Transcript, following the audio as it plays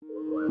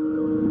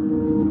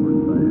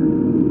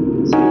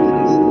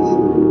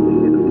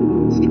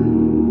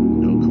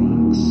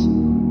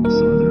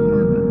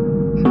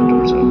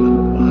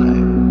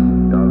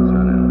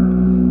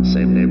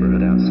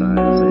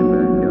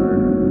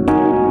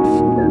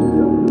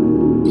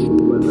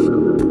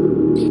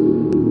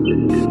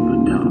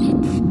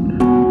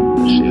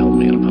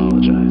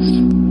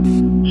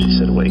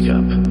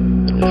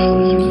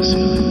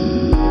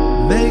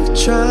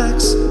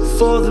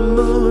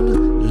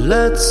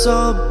Let's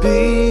all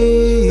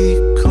be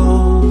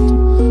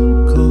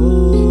cold,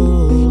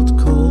 cold,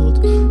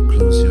 cold.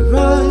 Close your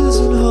eyes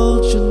and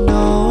hold your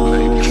nose.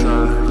 Make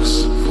tracks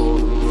for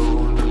the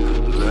moon.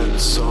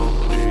 Let's all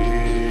be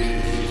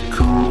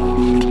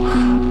cold,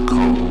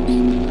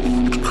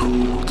 cold,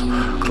 cold.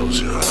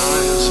 Close your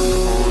eyes and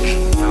hold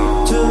your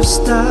nose. 2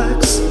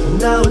 stacks,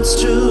 now it's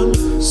June.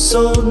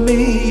 Sold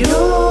me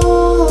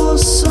your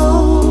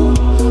soul,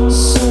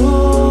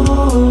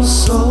 soul,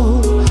 soul.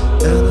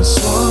 And I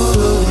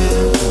swallow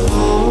it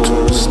whole.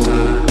 2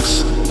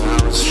 stacks,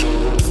 now it's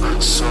June.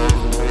 Sold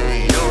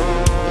me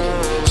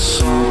your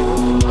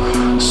soul,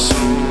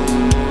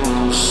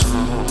 soul,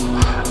 soul.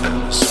 And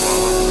I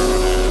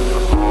swallowed it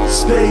whole.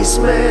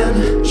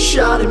 Spaceman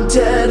shot him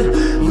dead.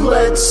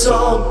 Let's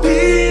all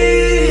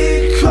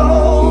be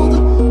cold,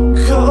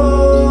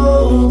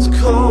 cold,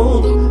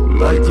 cold.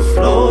 Like the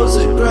floors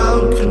at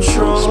ground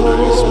control.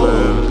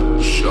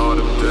 Spaceman shot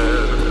him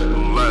dead.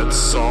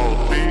 Let's all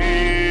be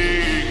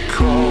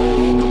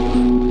cold,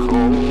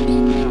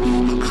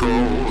 cold,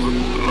 cold.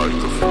 Like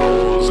the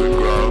floors at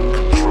ground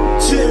control.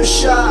 2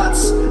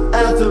 shots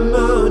at the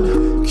moon.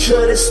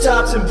 Could've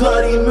stopped him,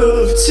 but he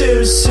moved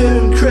too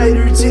soon.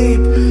 Crater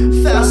deep,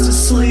 fast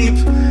asleep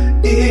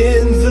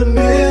in the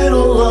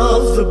middle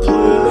of the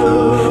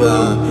blue.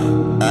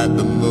 At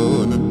the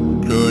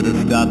moon,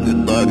 could've stopped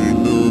it, but he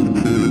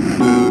moved too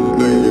soon.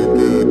 Crater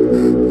deep,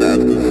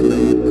 fast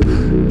asleep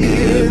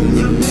In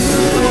the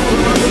middle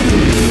of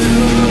the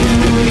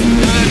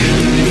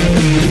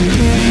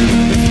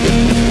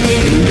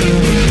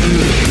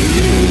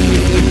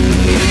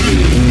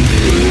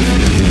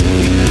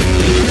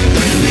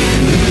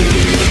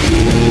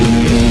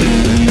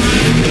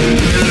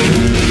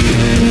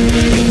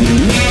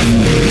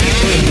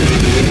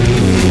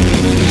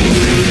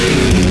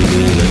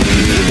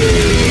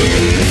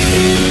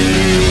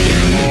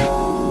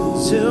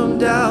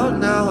zoomed out,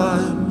 now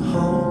I'm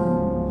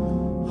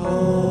home,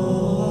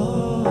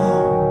 home.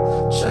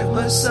 Check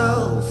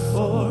myself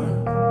for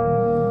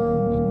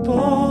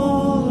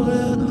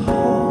bullet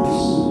holes.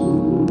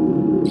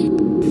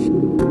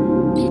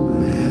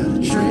 I had a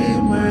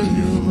dream where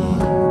you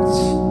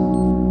looked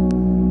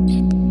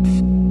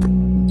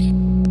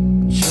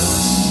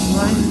just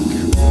like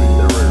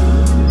There were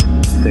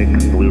thick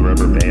blue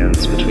rubber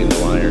bands between the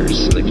wires,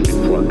 so they could be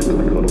plucked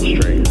like little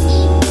strings.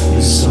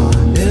 you saw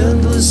an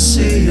endless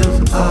sea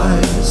of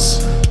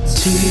eyes,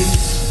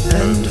 teeth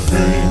and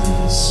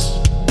veins.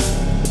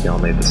 They all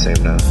made the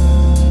same note.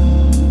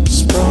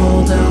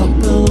 Sprawled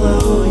out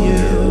below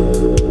you.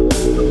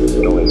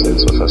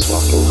 Noises with us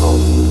walking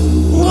home.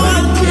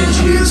 What did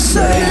you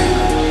say?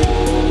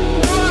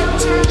 What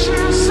did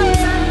you say?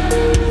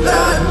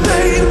 That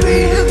made me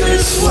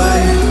this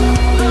way.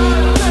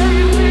 That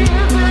made me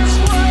this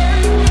way.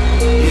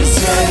 Is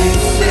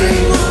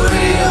anything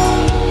real?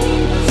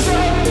 Is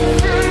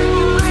anything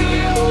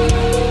real?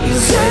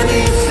 Is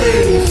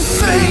anything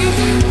fake?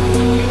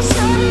 Is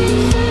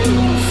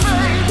anything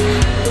fake?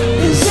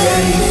 Is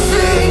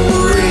anything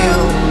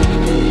real?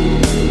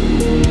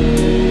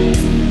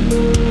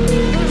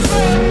 Is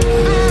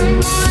anything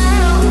real?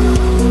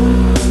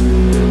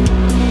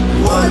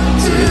 What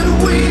did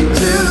we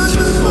do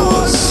to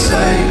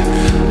forsake?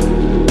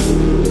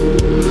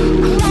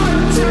 What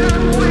did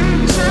we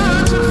do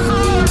to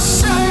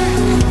forsake?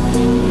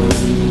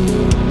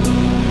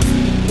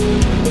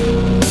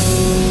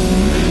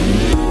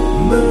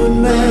 Moon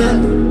man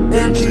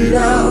emptied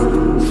out,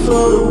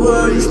 full of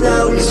worries.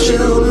 Now he's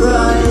chilled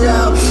right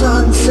out.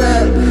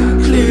 Sunset,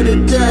 clear to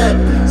dead,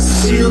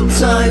 sealed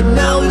tight.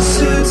 Now his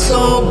suit's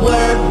all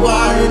wet,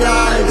 wide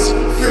eyes,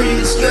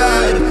 freeze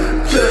dried.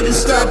 Could've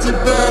stopped it,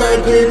 but I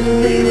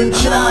didn't even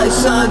try.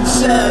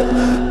 Sunset,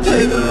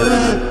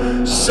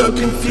 paperette, so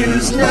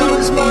confused. Now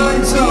his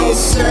mind's all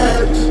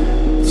set,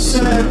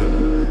 set,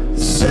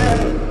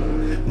 set.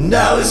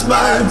 Now his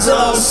mind's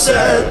all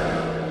set.